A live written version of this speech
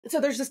So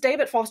there's this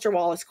David Foster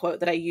Wallace quote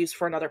that I used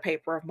for another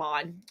paper of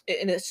mine,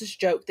 and it's this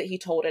joke that he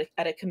told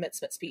at a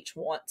commencement speech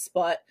once.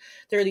 But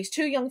there are these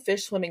two young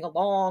fish swimming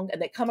along,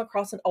 and they come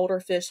across an older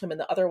fish swimming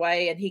the other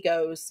way, and he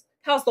goes,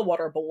 "How's the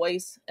water,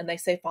 boys?" And they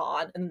say,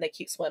 "Fine," and then they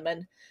keep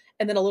swimming.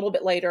 And then a little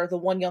bit later, the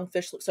one young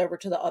fish looks over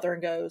to the other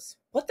and goes,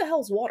 "What the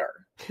hell's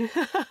water?"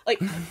 Like,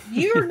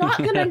 you're not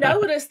going to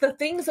notice the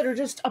things that are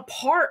just a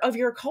part of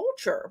your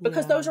culture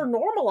because those are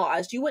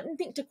normalized. You wouldn't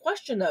think to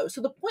question those.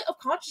 So the point of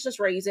consciousness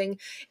raising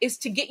is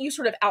to get you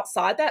sort of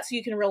outside that so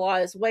you can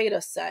realize, wait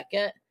a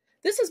second,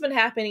 this has been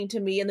happening to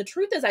me. And the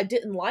truth is I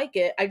didn't like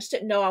it. I just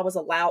didn't know I was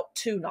allowed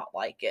to not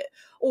like it.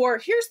 Or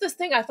here's this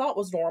thing I thought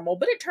was normal,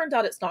 but it turns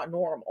out it's not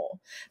normal.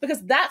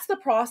 Because that's the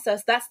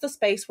process. That's the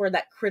space where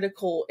that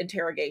critical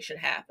interrogation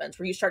happens,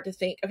 where you start to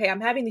think, okay,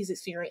 I'm having these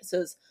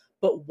experiences,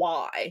 but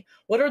why?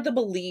 What are the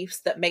beliefs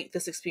that make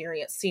this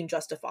experience seem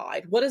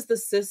justified? What is the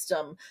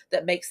system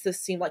that makes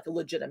this seem like a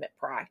legitimate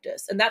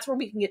practice? And that's where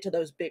we can get to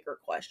those bigger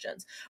questions.